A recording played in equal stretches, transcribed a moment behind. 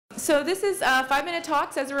So this is 5-minute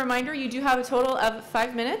talks. As a reminder, you do have a total of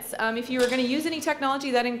 5 minutes. If you are going to use any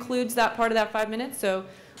technology, that includes that part of that 5 minutes. So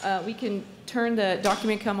we can turn the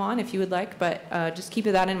document come on if you would like, but just keep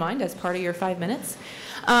that in mind as part of your 5 minutes.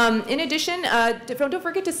 In addition, don't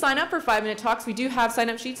forget to sign up for 5-minute talks. We do have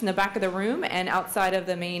sign-up sheets in the back of the room and outside of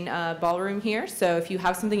the main ballroom here. So if you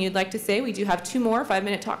have something you'd like to say, we do have 2 more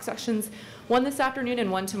 5-minute talk sessions, one this afternoon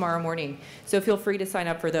and one tomorrow morning. So feel free to sign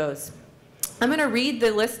up for those. I'm going to read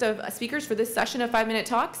the list of speakers for this session of 5-minute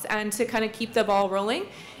talks, and to kind of keep the ball rolling,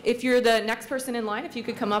 if you're the next person in line, if you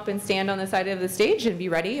could come up and stand on the side of the stage and be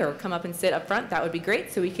ready, or come up and sit up front, that would be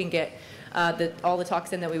great, so we can get all the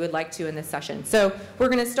talks in that we would like to in this session. So we're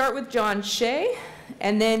going to start with John Hsieh,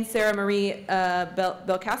 and then Sarah Marie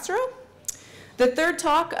Belcastro. The third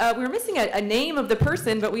talk, we were missing a name of the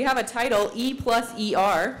person, but we have a title,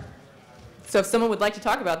 E+ER. So if someone would like to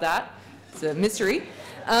talk about that, it's a mystery.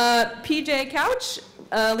 PJ Couch,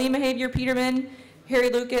 Lee Mahavier Peterman,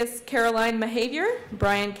 Harry Lucas, Caroline Mahavier,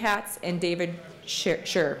 Brian Katz, and David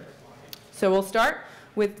Hsieh. So we'll start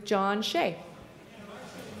with John Hsieh.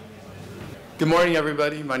 Good morning,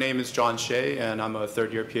 everybody. My name is John Hsieh, and I'm a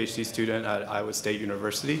third-year PhD student at Iowa State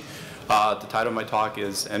University. The title of my talk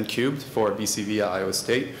is N cubed for BCV at Iowa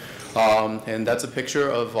State. And that's a picture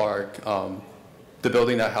of our the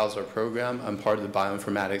building that houses our program. I'm part of the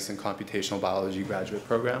Bioinformatics and Computational Biology graduate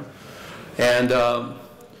program. And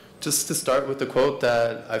just to start with the quote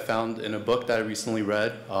that I found in a book that I recently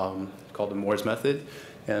read called The Moore's Method.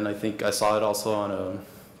 And I think I saw it also on a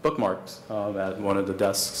bookmarked at one of the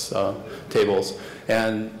desk's tables.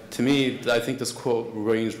 And to me, I think this quote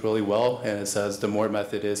rings really well. And it says, the Moore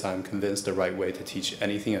method is, I'm convinced, the right way to teach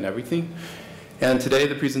anything and everything. And today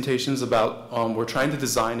the presentation is about, we're trying to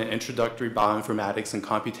design an introductory bioinformatics and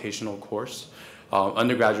computational course,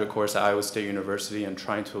 undergraduate course at Iowa State University, and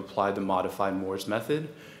trying to apply the modified Moore's method.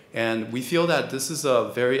 And we feel that this is a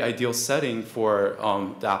very ideal setting for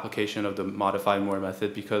the application of the modified Moore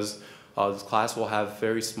method, because this class will have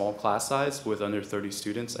very small class size with under 30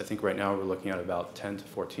 students. I think right now we're looking at about 10 to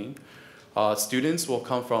 14. Students will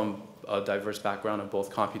come from a diverse background of both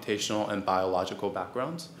computational and biological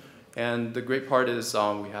backgrounds. And the great part is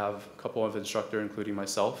we have a couple of instructors, including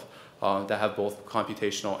myself, that have both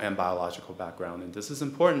computational and biological background. And this is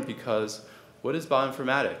important because what is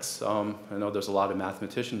bioinformatics? I know there's a lot of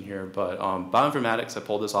mathematicians here, but bioinformatics, I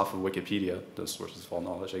pulled this off of Wikipedia, the sources of all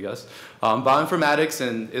knowledge, I guess.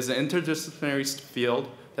 Bioinformatics is an interdisciplinary field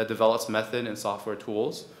that develops method and software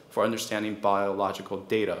tools for understanding biological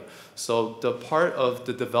data. So the part of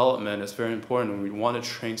the development is very important, and we want to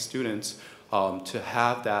train students to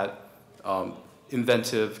have that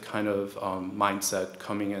inventive kind of mindset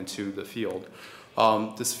coming into the field.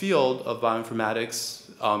 This field of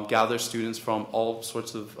bioinformatics gathers students from all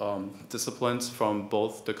sorts of disciplines, from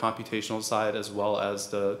both the computational side as well as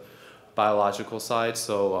the biological side,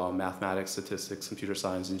 so mathematics, statistics, computer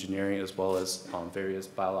science, engineering, as well as various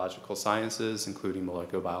biological sciences, including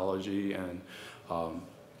molecular biology and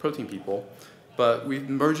protein people. But we've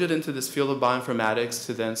merged it into this field of bioinformatics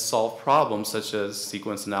to then solve problems such as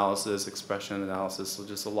sequence analysis, expression analysis, so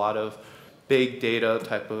just a lot of big data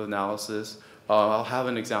type of analysis. I'll have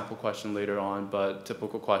an example question later on, but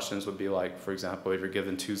typical questions would be like, for example, if you're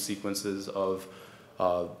given 2 sequences of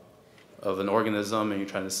an organism and you're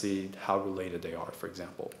trying to see how related they are, for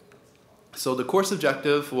example. So the course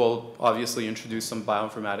objective will obviously introduce some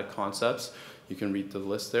bioinformatic concepts. You can read the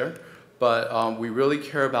list there. But we really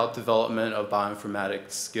care about development of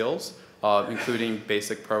bioinformatics skills, including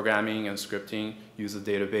basic programming and scripting, use of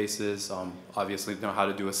databases, obviously know how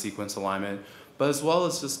to do a sequence alignment, but as well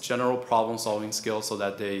as just general problem-solving skills so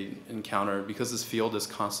that they encounter, because this field is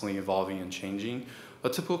constantly evolving and changing. A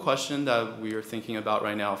typical question that we are thinking about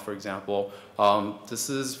right now, for example,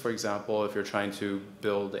 this is, for example, if you're trying to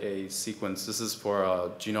build a sequence, this is for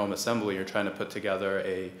a genome assembly, you're trying to put together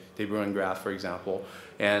a de Bruijn graph, for example,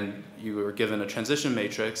 and you were given a transition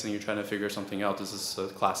matrix and you're trying to figure something out. This is a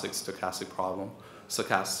classic stochastic problem,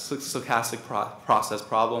 stochastic process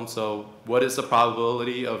problem. So what is the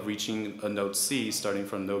probability of reaching a node C starting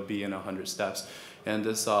from node B in 100 steps? And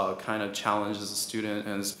this kind of challenges the student,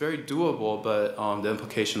 and it's very doable, but the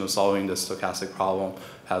implication of solving this stochastic problem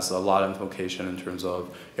has a lot of implication in terms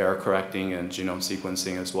of error correcting and genome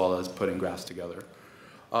sequencing, as well as putting graphs together.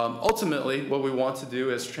 Ultimately, what we want to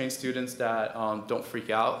do is train students that don't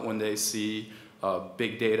freak out when they see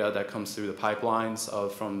big data that comes through the pipelines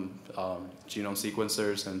from genome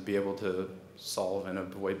sequencers, and be able to solve and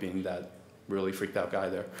avoid being that really freaked out guy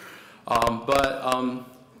there.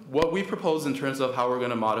 What we propose in terms of how we're going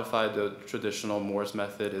to modify the traditional Moore's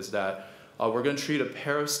method is that We're going to treat a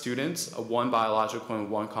pair of students, one biological and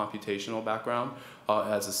one computational background,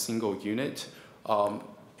 as a single unit.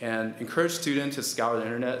 And encourage students to scour the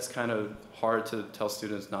internet. It's kind of hard to tell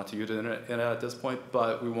students not to use the internet at this point,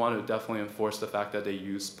 but we want to definitely enforce the fact that they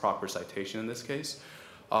use proper citation in this case.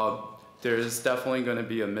 There is definitely going to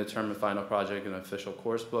be a midterm and final project and official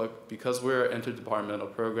course book. Because we're an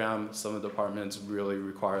interdepartmental program, some of the departments really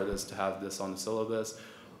require us to have this on the syllabus.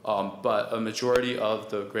 But a majority of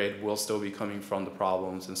the grade will still be coming from the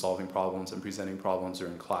problems and solving problems and presenting problems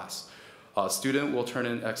during class. Student will turn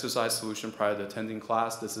in exercise solution prior to attending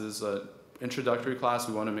class. This is an introductory class.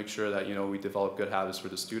 We want to make sure that we develop good habits for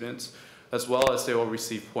the students, as well as they will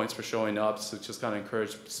receive points for showing up. So just kind of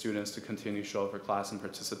encourage students to continue to show up for class and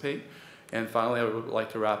participate. And finally, I would like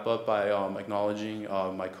to wrap up by acknowledging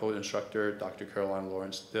my co-instructor, Dr. Caroline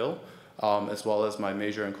Lawrence Dill, as well as my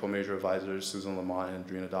major and co-major advisors, Susan Lamont and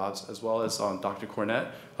Drina Dobbs, as well as Dr.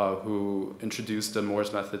 Cornett, who introduced the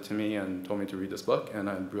Moore's method to me and told me to read this book, and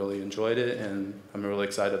I really enjoyed it, and I'm really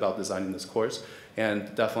excited about designing this course.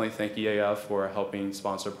 And definitely thank EAF for helping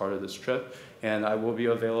sponsor part of this trip. And I will be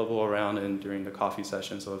available around and during the coffee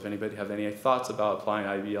session, so if anybody have any thoughts about applying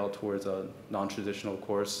IBL towards a non-traditional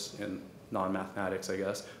course in non-mathematics, I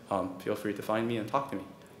guess, feel free to find me and talk to me.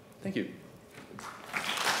 Thank you.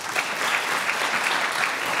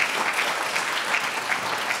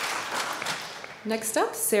 Next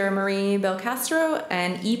up, Sarah Marie Belcastro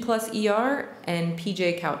and E+ER and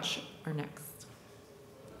PJ Couch are next.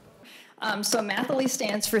 So Mathily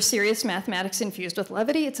stands for Serious Mathematics Infused with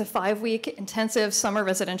Levity. It's a 5-week intensive summer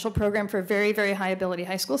residential program for very, very high ability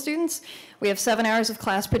high school students. We have 7 hours of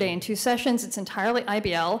class per day in 2 sessions. It's entirely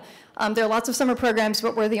IBL. There are lots of summer programs,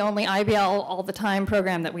 but we're the only IBL all the time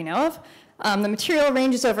program that we know of. The material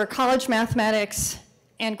ranges over college mathematics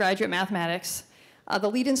and graduate mathematics. The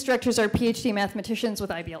lead instructors are PhD mathematicians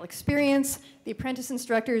with IBL experience. The apprentice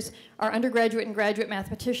instructors are undergraduate and graduate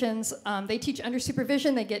mathematicians. They teach under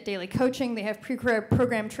supervision. They get daily coaching. They have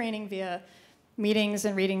pre-program training via meetings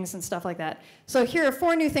and readings and stuff like that. So here are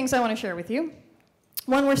 4 new things I want to share with you.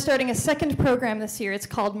 One, we're starting a second program this year. It's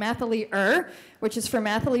called Mathily, which is for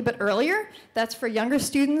Mathily but earlier. That's for younger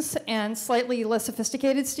students and slightly less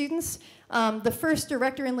sophisticated students. The first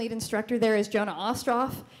director and lead instructor there is Jonah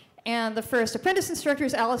Ostroff. And the first apprentice instructor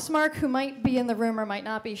is Alice Mark, who might be in the room or might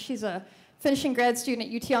not be. She's a finishing grad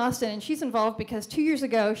student at UT Austin, and she's involved because 2 years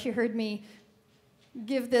ago she heard me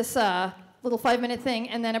give this little 5-minute thing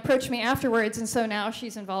and then approached me afterwards, and so now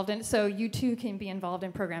she's involved in it. So you too can be involved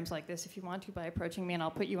in programs like this if you want to by approaching me, and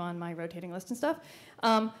I'll put you on my rotating list and stuff.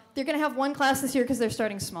 They're going to have 1 class this year because they're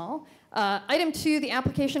starting small. Item 2, the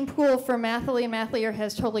application pool for Mathily and Mathlier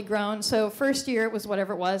has totally grown. So first year it was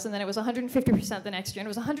whatever it was, and then it was 150% the next year, and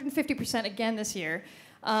it was 150% again this year.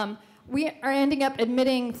 We are ending up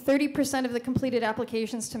admitting 30% of the completed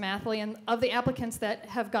applications to Mathily, and of the applicants that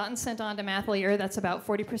have gotten sent on to Mathlier, that's about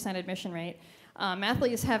 40% admission rate.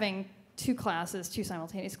 Mathily is having 2 classes, 2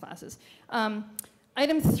 simultaneous classes.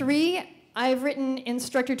 Item 3, I've written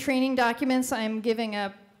instructor training documents. I'm giving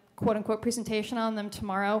a quote-unquote presentation on them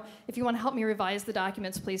tomorrow. If you want to help me revise the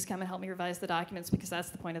documents, please come and help me revise the documents because that's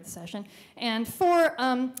the point of the session. And 4,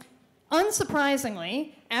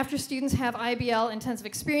 unsurprisingly, after students have IBL intensive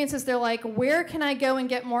experiences, they're like, where can I go and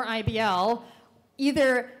get more IBL,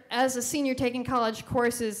 either as a senior taking college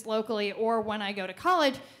courses locally or when I go to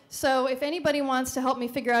college? So if anybody wants to help me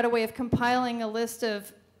figure out a way of compiling a list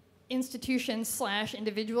of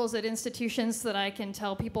institutions/individuals at institutions that I can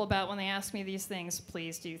tell people about when they ask me these things,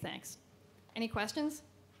 please do. Thanks. Any questions?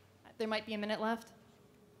 There might be a minute left.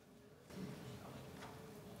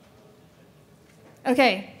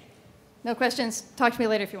 Okay. No questions. Talk to me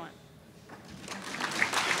later if you want.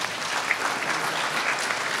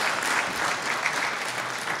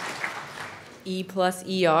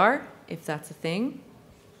 E+ER, if that's a thing.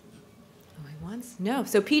 Going once? No.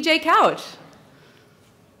 So PJ Couch.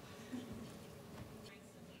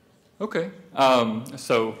 Okay.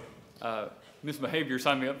 Ms. Mahavier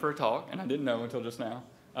signed me up for a talk, and I didn't know until just now.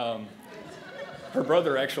 Her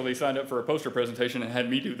brother actually signed up for a poster presentation and had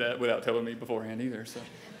me do that without telling me beforehand either. So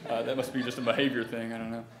that must be just a behavior thing. I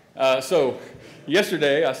don't know. So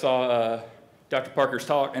yesterday I saw Dr. Parker's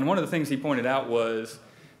talk, and one of the things he pointed out was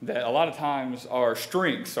that a lot of times our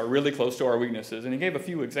strengths are really close to our weaknesses, and he gave a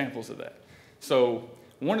few examples of that. So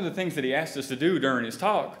one of the things that he asked us to do during his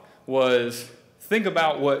talk was think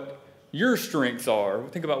about what your strengths are,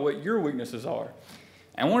 think about what your weaknesses are.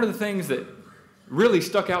 And one of the things that really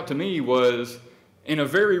stuck out to me was, in a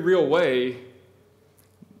very real way,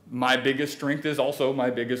 my biggest strength is also my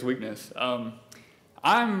biggest weakness.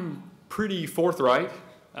 I'm pretty forthright,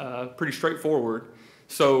 pretty straightforward.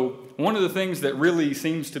 So one of the things that really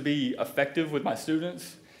seems to be effective with my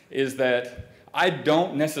students is that I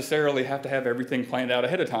don't necessarily have to have everything planned out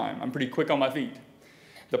ahead of time. I'm pretty quick on my feet.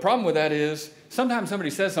 The problem with that is sometimes somebody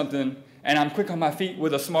says something and I'm quick on my feet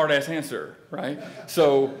with a smart-ass answer, right?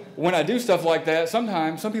 So when I do stuff like that,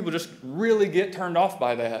 sometimes some people just really get turned off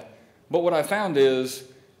by that. But what I found is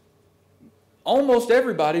almost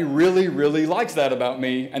everybody really, really likes that about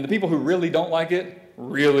me, and the people who really don't like it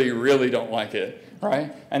really, really don't like it,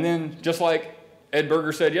 right? And then just like Ed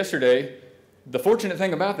Berger said yesterday, the fortunate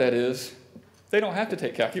thing about that is they don't have to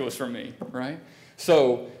take calculus from me, right?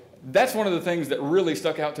 So that's one of the things that really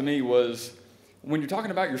stuck out to me was when you're talking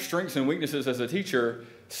about your strengths and weaknesses as a teacher,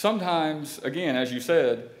 sometimes, again, as you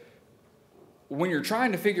said, when you're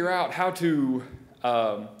trying to figure out how to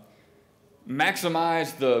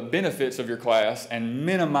maximize the benefits of your class and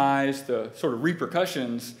minimize the sort of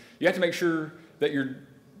repercussions, you have to make sure that you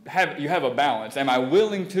have a balance. Am I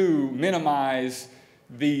willing to minimize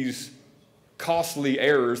these costly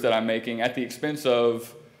errors that I'm making at the expense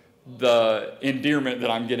of the endearment that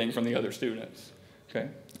I'm getting from the other students? Okay.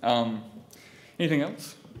 Anything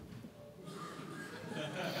else?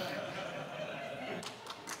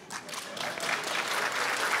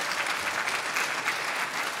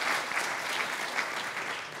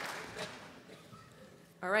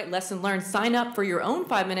 All right, lesson learned. Sign up for your own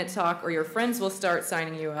 5-minute talk or your friends will start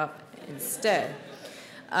signing you up instead.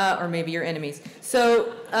 Or maybe your enemies.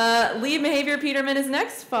 So Lee Mahavier Peterman is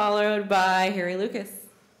next, followed by Harry Lucas.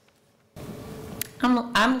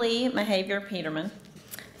 I'm Lee Mahavier Peterman,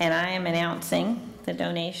 and I am announcing the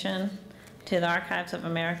donation to the Archives of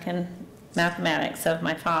American Mathematics of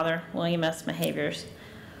my father, William S. Mahavier's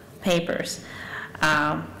papers.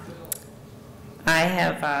 I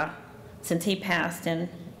have, since he passed in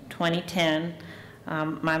 2010,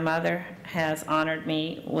 my mother has honored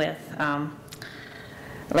me with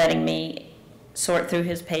letting me sort through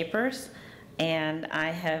his papers, and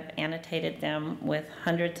I have annotated them with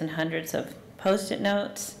hundreds and hundreds of Post-it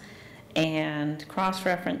notes and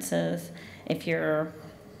cross-references. If you're,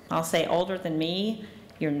 I'll say, older than me,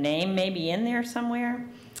 your name may be in there somewhere.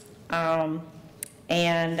 These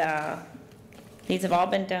have all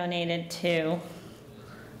been donated to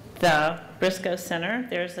the Briscoe Center.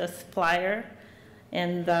 There's a flyer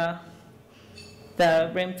in the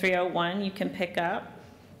room 301 you can pick up,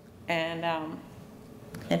 and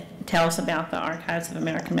it tells about the Archives of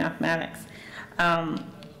American Mathematics.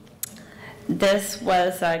 This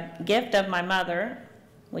was a gift of my mother.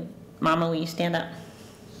 Mama, will you stand up?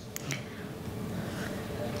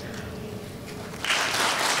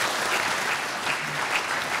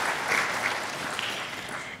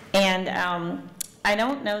 And I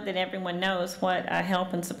don't know that everyone knows what a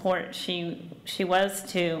help and support she was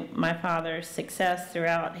to my father's success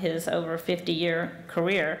throughout his over 50-year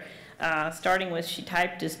career, starting with she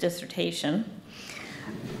typed his dissertation.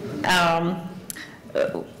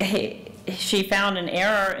 She found an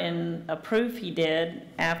error in a proof he did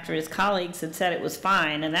after his colleagues had said it was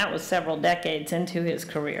fine, and that was several decades into his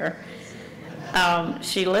career.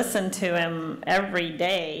 She listened to him every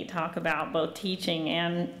day talk about both teaching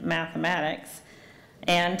and mathematics,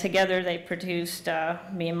 and together they produced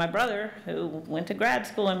me and my brother, who went to grad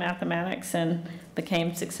school in mathematics and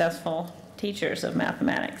became successful teachers of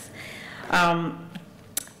mathematics.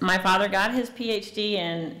 My father got his PhD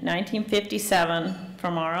in 1957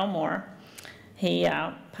 from R.L. Moore. He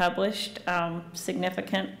published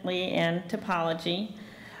significantly in topology.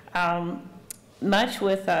 Much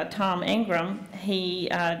with Tom Ingram, he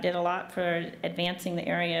did a lot for advancing the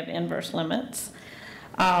area of inverse limits.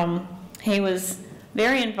 He was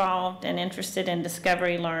very involved and interested in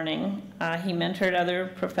discovery learning. He mentored other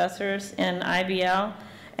professors in IBL,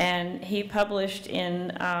 and he published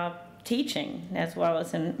in teaching as well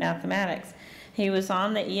as in mathematics. He was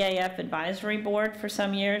on the EAF advisory board for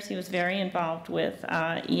some years. He was very involved with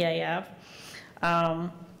EAF.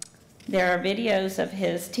 There are videos of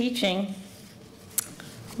his teaching,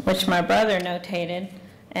 which my brother notated,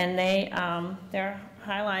 and they're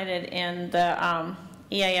highlighted in the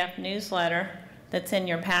EAF newsletter that's in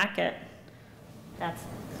your packet.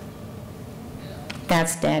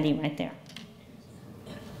 That's Daddy right there.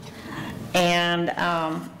 And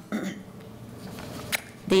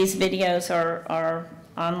these videos are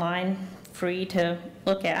online, free to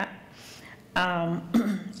look at.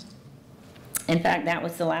 In fact, that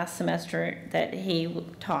was the last semester that he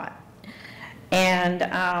taught. And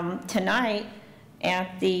tonight,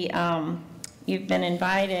 at the, you've been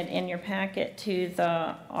invited in your packet to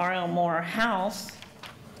the R.L. Moore House.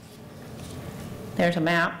 There's a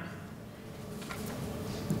map.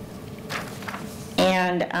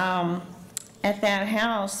 And at that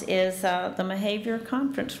house is the Mahavier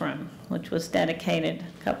conference room, which was dedicated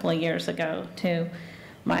a couple of years ago to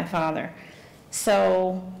my father.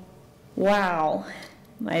 So, wow,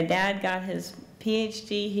 my dad got his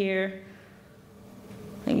PhD here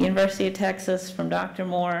at University of Texas from Dr.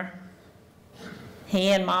 Moore. He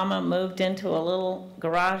and Mama moved into a little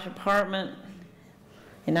garage apartment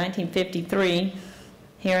in 1953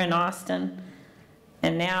 here in Austin,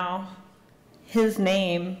 and now his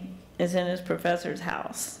name is in his professor's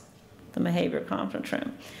house, the Mahavier conference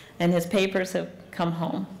room, and his papers have come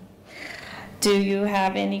home. Do you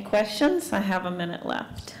have any questions? I have a minute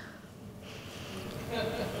left.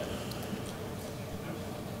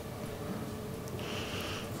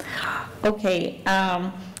 Okay,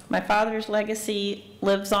 my father's legacy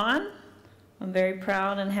lives on. I'm very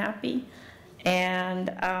proud and happy. And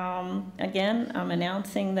again, I'm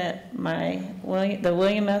announcing that the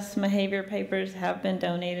William S. Mahavier papers have been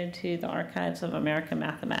donated to the Archives of American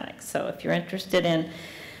Mathematics. So if you're interested in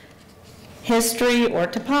history or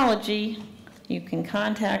topology, you can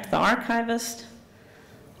contact the archivist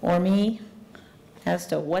or me as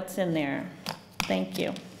to what's in there. Thank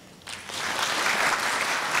you.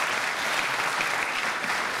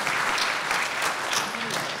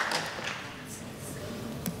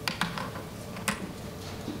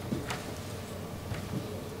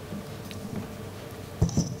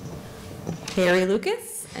 Carrie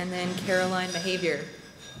Lucas, and then Caroline Mahavier.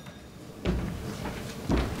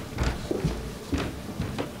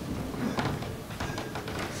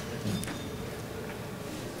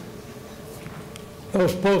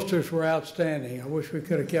 Those posters were outstanding. I wish we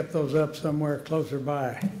could have kept those up somewhere closer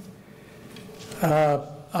by.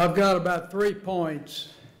 I've got about 3 points,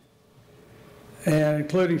 and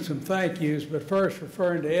including some thank yous, but first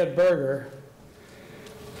referring to Ed Berger.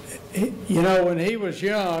 You know, when he was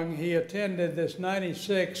young, he attended this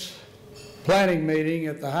 96 planning meeting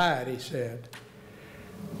at the Hyatt, he said.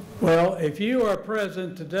 Well, if you are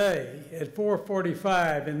present today at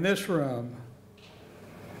 4:45 in this room,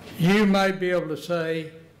 you might be able to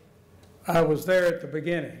say, I was there at the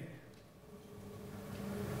beginning.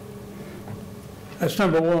 That's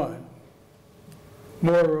number one.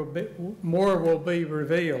 More will be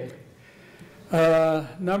revealed.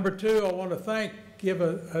 Number two, I want to give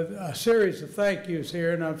a series of thank yous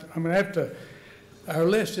here, and I'm going to have to, our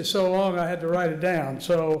list is so long I had to write it down.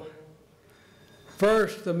 So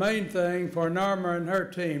first, the main thing for Norma and her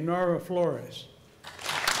team, Norma Flores.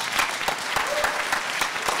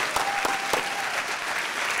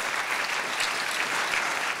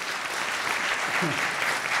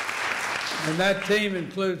 And that team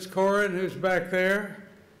includes Corin, who's back there,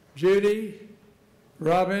 Judy,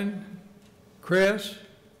 Robin, Chris,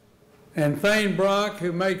 and Thane Brock,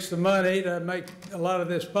 who makes the money to make a lot of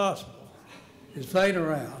this possible. Is Thane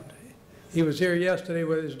around? He was here yesterday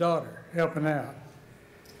with his daughter, helping out.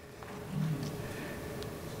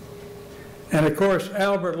 And of course,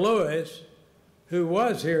 Albert Lewis, who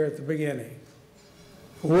was here at the beginning,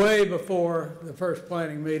 way before the first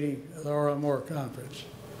planning meeting of the Oral Moore Conference.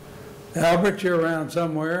 Albert, you're around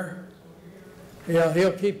somewhere. Yeah,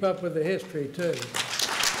 he'll keep up with the history too.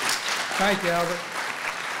 Thank you, Albert.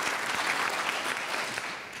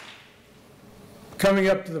 Coming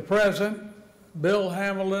up to the present, Bill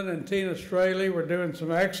Hamilton and Tina Straley were doing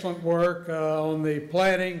some excellent work on the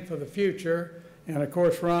planning for the future. And of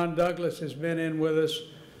course, Ron Douglas has been in with us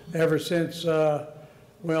ever since, well,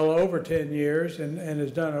 over 10 years and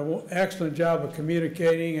has done an excellent job of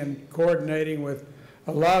communicating and coordinating with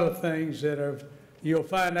a lot of things that you'll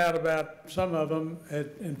find out about some of them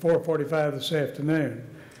in 4:45 this afternoon.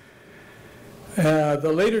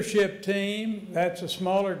 The leadership team, that's a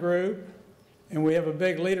smaller group, and we have a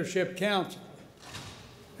big leadership council.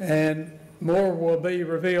 And more will be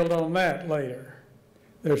revealed on that later.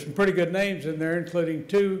 There's some pretty good names in there, including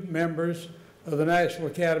 2 members of the National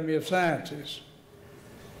Academy of Sciences.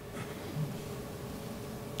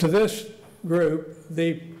 To this group,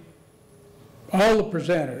 all the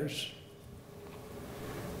presenters,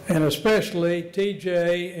 and especially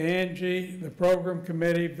TJ, Angie, the program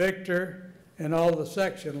committee, Victor, and all the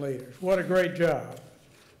section leaders. What a great job.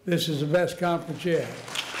 This is the best conference yet.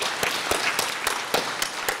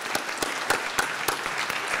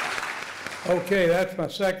 Okay, that's my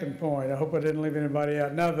second point. I hope I didn't leave anybody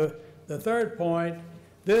out. Now, the third point,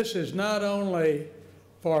 this is not only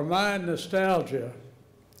for my nostalgia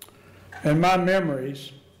and my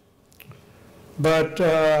memories, but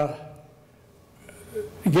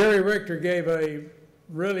Gary Richter gave a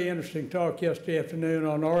really interesting talk yesterday afternoon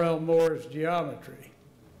on R.L. Moore's geometry.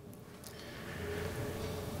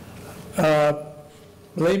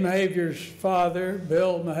 Lee Mahavier's father,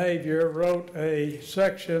 Bill Mahavier, wrote a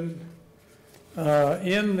section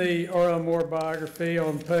in the R.L. Moore biography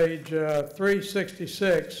on page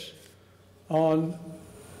 366 on,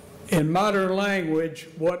 in modern language,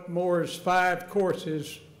 what Moore's 5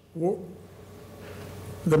 courses,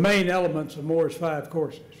 the main elements of Moore's 5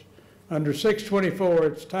 courses. Under 624,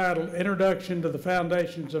 it's titled Introduction to the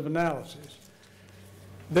Foundations of Analysis.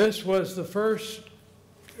 This was the first,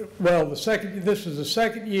 well, this was the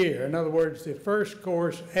second year, in other words, the first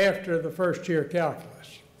course after the first year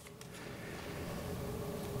calculus.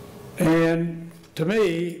 And to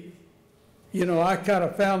me, you know, I kind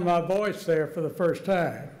of found my voice there for the first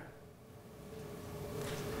time.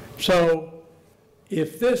 So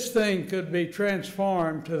if this thing could be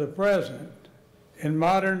transformed to the present in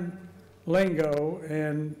modern lingo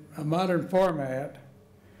and a modern format,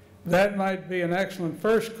 that might be an excellent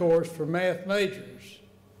first course for math majors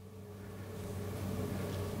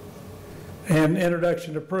and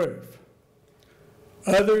introduction to proof.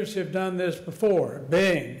 Others have done this before.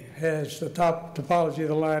 Bing has the top topology of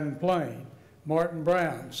the line and plane. Martin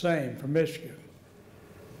Brown, same, from Michigan.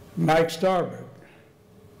 Mike Starbuck.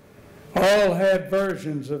 All had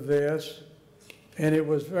versions of this, and it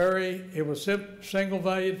was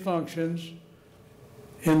single-valued functions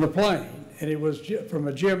in the plane, and it was from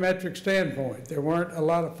a geometric standpoint. There weren't a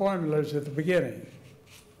lot of formulas at the beginning.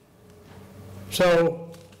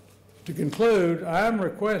 So, to conclude, I'm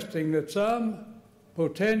requesting that some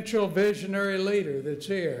potential visionary leader that's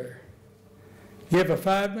here give a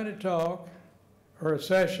 5-minute talk or a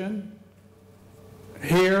session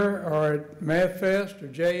here or at MathFest or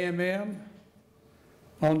JMM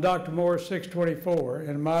on Dr. Moore's 624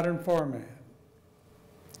 in modern format.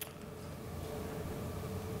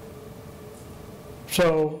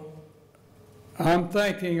 So I'm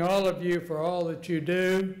thanking all of you for all that you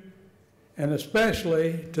do, and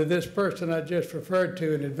especially to this person I just referred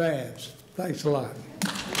to in advance. Thanks a lot.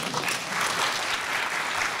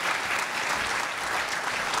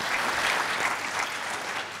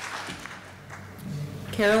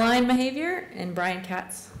 Caroline Mahavier and Brian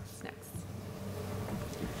Katz is next.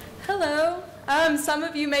 Hello. Some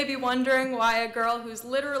of you may be wondering why a girl who's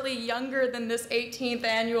literally younger than this 18th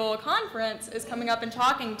annual conference is coming up and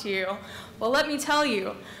talking to you. Well, let me tell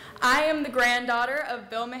you. I am the granddaughter of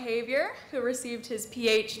Bill Mahavier, who received his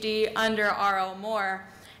PhD under R.L. Moore.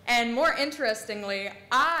 And more interestingly,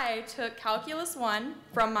 I took Calculus 1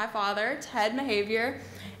 from my father, Ted Mahavier,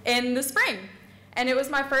 in the spring. And it was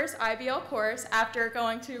my first IBL course after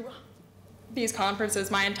going to these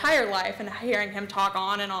conferences my entire life and hearing him talk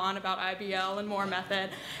on and on about IBL and Moore method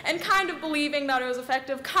and kind of believing that it was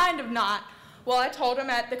effective, kind of not. Well, I told him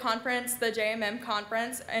at the conference, the JMM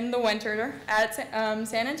conference in the winter at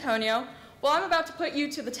San Antonio, well, I'm about to put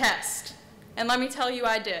you to the test. And let me tell you,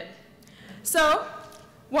 I did. So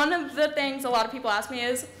one of the things a lot of people ask me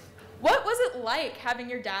is, what was it like having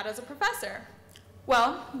your dad as a professor?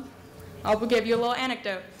 Well, I'll give you a little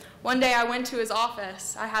anecdote. One day I went to his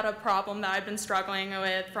office. I had a problem that I'd been struggling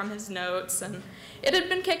with from his notes, and it had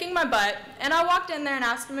been kicking my butt. And I walked in there and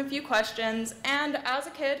asked him a few questions, and as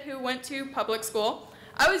a kid who went to public school,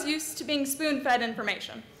 I was used to being spoon-fed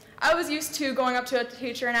information. I was used to going up to a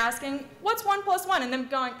teacher and asking, what's 1 + 1? And them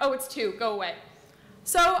going, oh, it's 2, go away.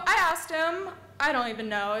 So I asked him, I don't even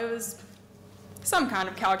know, it was some kind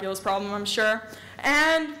of calculus problem, I'm sure.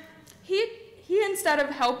 And he instead of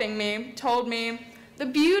helping me, told me, the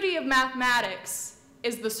beauty of mathematics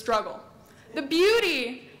is the struggle. The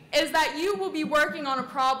beauty is that you will be working on a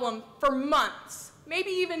problem for months, maybe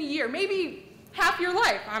even a year, maybe half your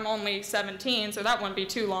life. I'm only 17, so that wouldn't be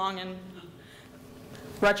too long in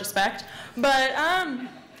retrospect. But,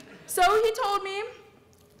 so he told me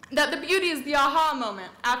that the beauty is the aha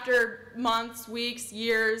moment after months, weeks,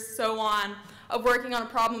 years, so on, of working on a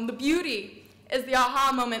problem. The beauty is the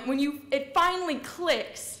aha moment when it finally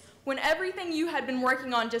clicks, when everything you had been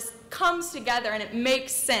working on just comes together and it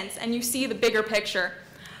makes sense and you see the bigger picture.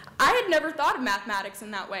 I had never thought of mathematics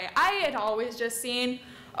in that way. I had always just seen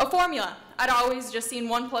a formula. I'd always just seen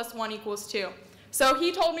 1 + 1 = 2. So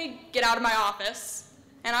he told me, get out of my office,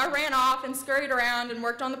 and I ran off and scurried around and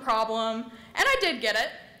worked on the problem, and I did get it,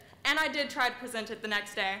 and I did try to present it the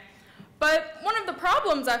next day. But one of the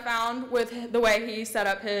problems I found with the way he set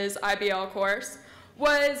up his IBL course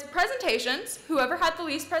was presentations. Whoever had the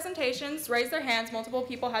least presentations raised their hands. Multiple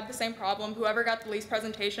people had the same problem. Whoever got the least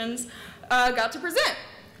presentations got to present.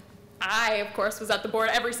 I, of course, was at the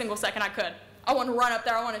board every single second I could. I want to run up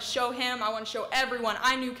there. I want to show him. I want to show everyone.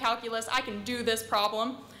 I knew calculus. I can do this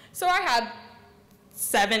problem. So I had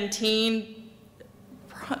 17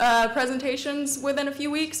 presentations within a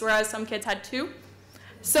few weeks, whereas some kids had 2.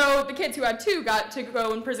 So the kids who had 2 got to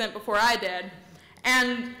go and present before I did.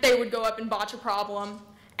 And they would go up and botch a problem.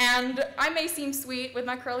 And I may seem sweet with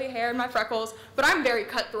my curly hair and my freckles, but I'm very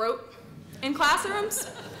cutthroat in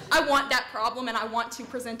classrooms. I want that problem and I want to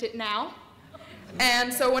present it now.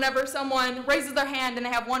 And so whenever someone raises their hand and they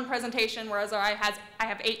have 1 presentation, whereas I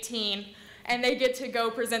have 18, and they get to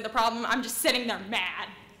go present the problem, I'm just sitting there mad.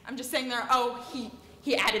 I'm just sitting there, oh,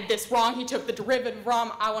 he added this wrong, he took the derivative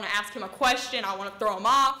wrong, I want to ask him a question, I want to throw him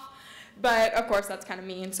off. But of course that's kind of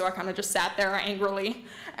mean, so I kind of just sat there angrily.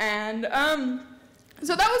 And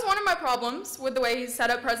so that was one of my problems with the way he set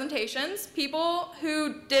up presentations. People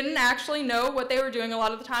who didn't actually know what they were doing a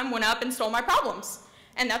lot of the time went up and stole my problems.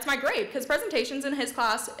 And that's my grade, because presentations in his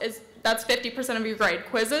class, that's 50% of your grade.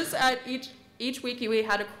 Quizzes at each week we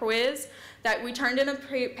had a quiz that we turned in a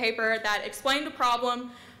paper that explained a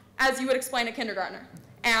problem as you would explain a kindergartner.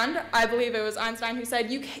 And I believe it was Einstein who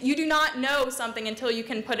said, you do not know something until you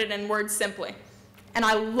can put it in words simply. And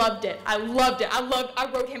I loved it. I loved it.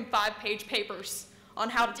 I wrote him 5-page papers on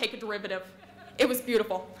how to take a derivative. It was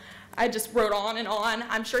beautiful. I just wrote on and on.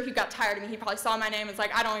 I'm sure he got tired of me. He probably saw my name and was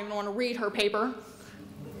like, I don't even want to read her paper.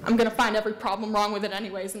 I'm going to find every problem wrong with it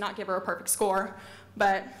anyways and not give her a perfect score.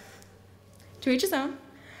 But to each his own.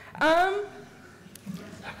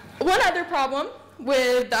 One other problem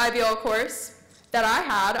with the IBL course that I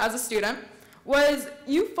had as a student was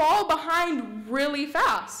you fall behind really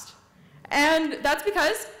fast. And that's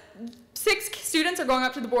because 6 students are going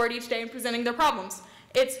up to the board each day and presenting their problems.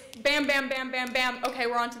 It's bam, bam, bam, bam, bam, okay,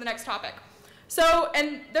 we're on to the next topic. So,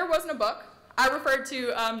 and there wasn't a book. I referred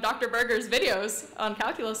to Dr. Berger's videos on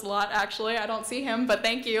calculus a lot, actually. I don't see him, but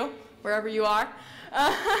thank you, wherever you are,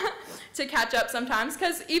 to catch up sometimes,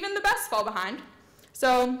 because even the best fall behind.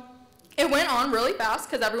 So it went on really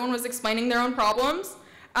fast because everyone was explaining their own problems.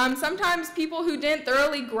 Sometimes people who didn't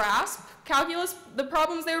thoroughly grasp calculus, the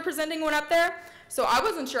problems they were presenting went up there. So I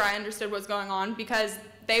wasn't sure I understood what was going on because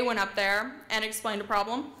they went up there and explained a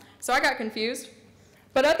problem. So I got confused.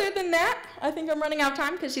 But other than that, I think I'm running out of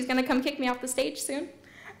time because she's going to come kick me off the stage soon.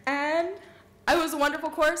 And it was a wonderful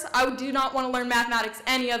course. I do not want to learn mathematics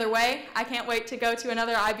any other way. I can't wait to go to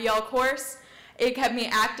another IBL course. It kept me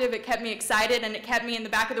active, it kept me excited, and it kept me in the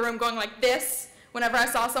back of the room going like this whenever I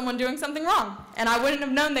saw someone doing something wrong. And I wouldn't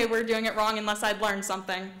have known they were doing it wrong unless I'd learned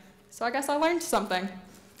something. So I guess I learned something.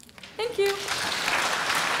 Thank you.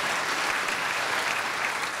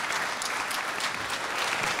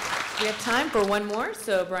 We have time for one more,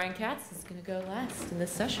 so Brian Katz is going to go last in this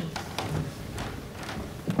session.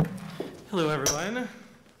 Hello, everyone.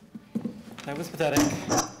 That was pathetic.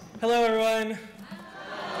 Hello, everyone.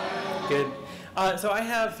 Hello. Good. So I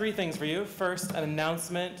have 3 things for you. First, an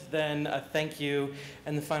announcement, then a thank you,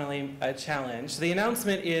 and then finally a challenge. So the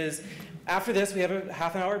announcement is, after this, we have a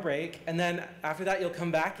half-an-hour break, and then after that, you'll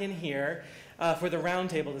come back in here for the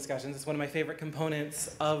roundtable discussions. It's one of my favorite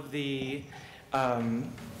components of the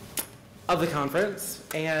conference,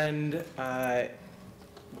 and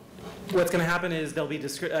what's going to happen is there'll be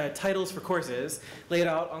titles for courses laid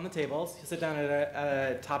out on the tables. You sit down at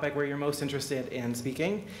a topic where you're most interested in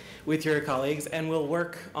speaking with your colleagues, and we'll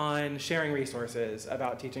work on sharing resources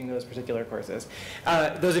about teaching those particular courses.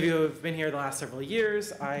 Those of you who have been here the last several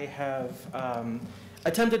years, I have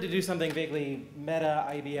attempted to do something vaguely meta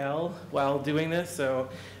IBL while doing this. So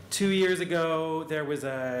 2 years ago, there was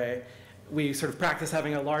we sort of practiced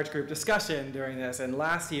having a large group discussion during this, and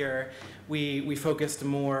last year we focused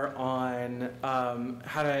more on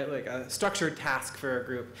how to, like, a structured task for a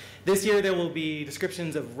group. This year there will be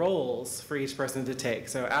descriptions of roles for each person to take,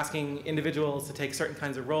 so asking individuals to take certain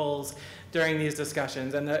kinds of roles during these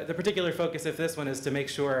discussions, and the particular focus of this one is to make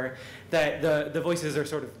sure that the voices are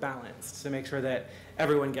sort of balanced, to make sure that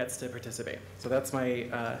everyone gets to participate. So that's my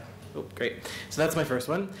oh, great. So that's my first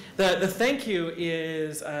one. The thank you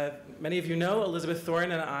is, many of you know, Elizabeth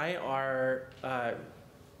Thorin and I are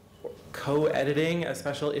co-editing a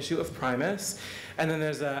special issue of Primus. And then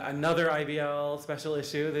there's another IBL special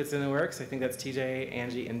issue that's in the works. I think that's TJ,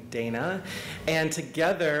 Angie, and Dana. And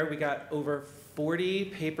together, we got over 40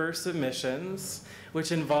 paper submissions,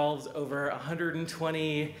 which involves over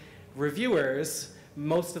 120 reviewers,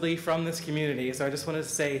 mostly from this community. So I just wanted to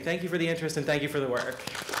say thank you for the interest and thank you for the work.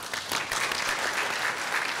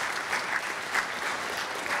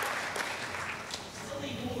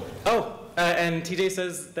 Oh, and TJ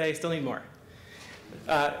says they still need more.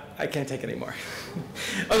 I can't take any more.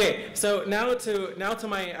 Okay, so now to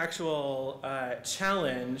my actual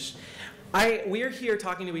challenge. We are here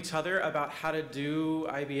talking to each other about how to do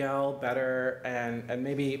IBL better, and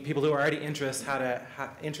maybe people who are already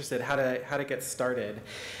interested how to get started.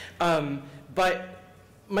 But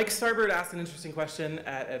Mike Starbird asked an interesting question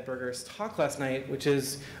at Ed Berger's talk last night, which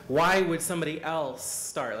is, why would somebody else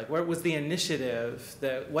start? Like, what was the initiative,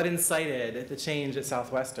 what incited the change at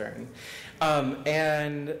Southwestern?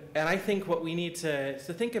 And I think what we need to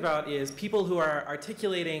think about is people who are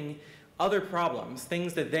articulating other problems,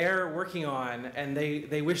 things that they're working on, and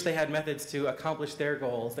they wish they had methods to accomplish their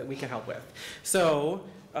goals that we can help with. So,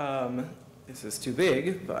 this is too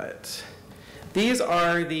big, but these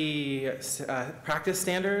are the practice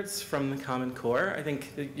standards from the Common Core. I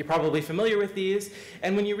think you're probably familiar with these.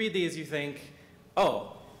 And when you read these, you think,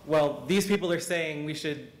 oh, well, these people are saying we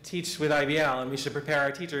should teach with IBL and we should prepare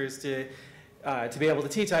our teachers to be able to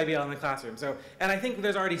teach IBL in the classroom. So, and I think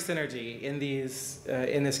there's already synergy in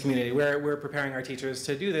in this community where we're preparing our teachers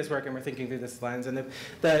to do this work and we're thinking through this lens. And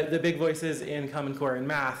the big voices in Common Core and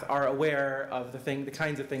math are aware of the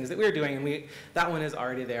kinds of things that we're doing, and that one is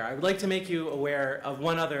already there. I would like to make you aware of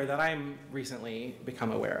one other that I'm recently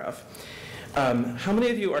become aware of. How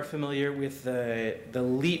many of you are familiar with the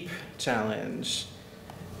LEAP challenge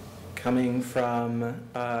coming from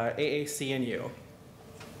AAC&U?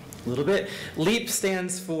 A little bit. LEAP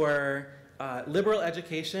stands for Liberal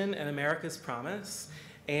Education and America's Promise,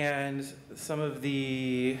 and some of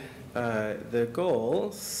the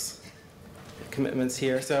goals, commitments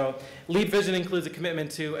here. So LEAP vision includes a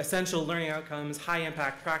commitment to essential learning outcomes, high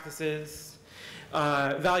impact practices,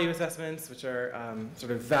 value assessments, which are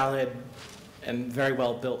sort of valid and very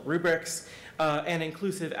well built rubrics, and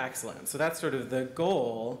inclusive excellence. So that's sort of the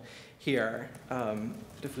goal here.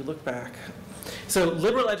 If we look back. So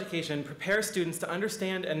liberal education prepares students to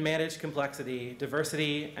understand and manage complexity,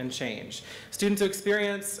 diversity, and change. Students who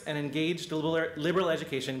experience and engage liberal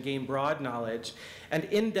education gain broad knowledge and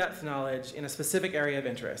in-depth knowledge in a specific area of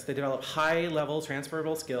interest. They develop high-level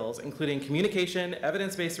transferable skills, including communication,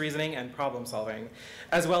 evidence-based reasoning, and problem solving,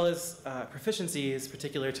 as well as proficiencies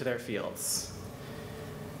particular to their fields.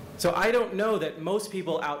 So I don't know that most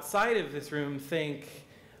people outside of this room think,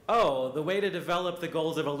 oh, the way to develop the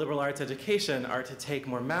goals of a liberal arts education are to take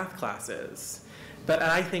more math classes. But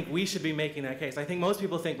I think we should be making that case. I think most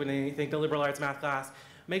people think when they think the liberal arts math class,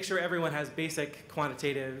 make sure everyone has basic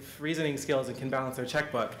quantitative reasoning skills and can balance their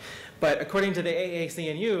checkbook. But according to the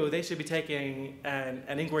AAC&U, they should be taking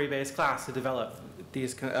an inquiry-based class to develop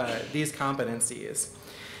these competencies.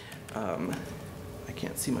 I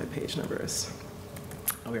can't see my page numbers.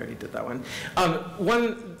 Oh, we already did that one.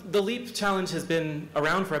 The LEAP challenge has been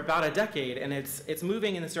around for about a decade, and it's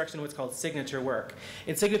moving in this direction of what's called signature work.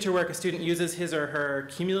 In signature work, a student uses his or her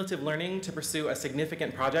cumulative learning to pursue a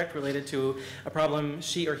significant project related to a problem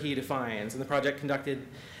she or he defines. And the project conducted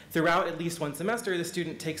throughout at least one semester, the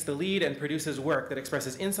student takes the lead and produces work that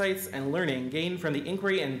expresses insights and learning gained from the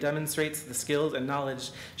inquiry and demonstrates the skills and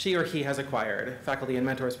knowledge she or he has acquired. Faculty and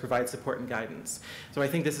mentors provide support and guidance. So I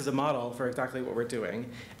think this is a model for exactly what we're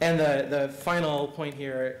doing. And the final point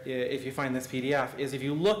here, if you find this PDF, is if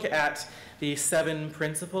you look at the 7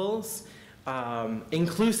 principles,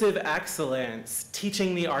 inclusive excellence,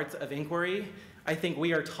 teaching the arts of inquiry, I think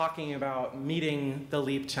we are talking about meeting the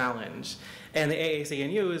LEAP challenge. And the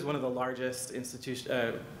AAC&U is one of the largest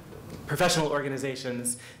professional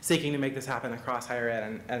organizations seeking to make this happen across higher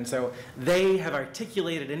ed. And so they have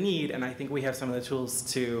articulated a need, and I think we have some of the tools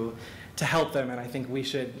to help them. And I think we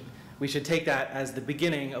should take that as the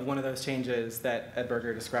beginning of one of those changes that Ed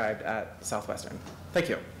Berger described at Southwestern. Thank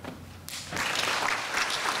you.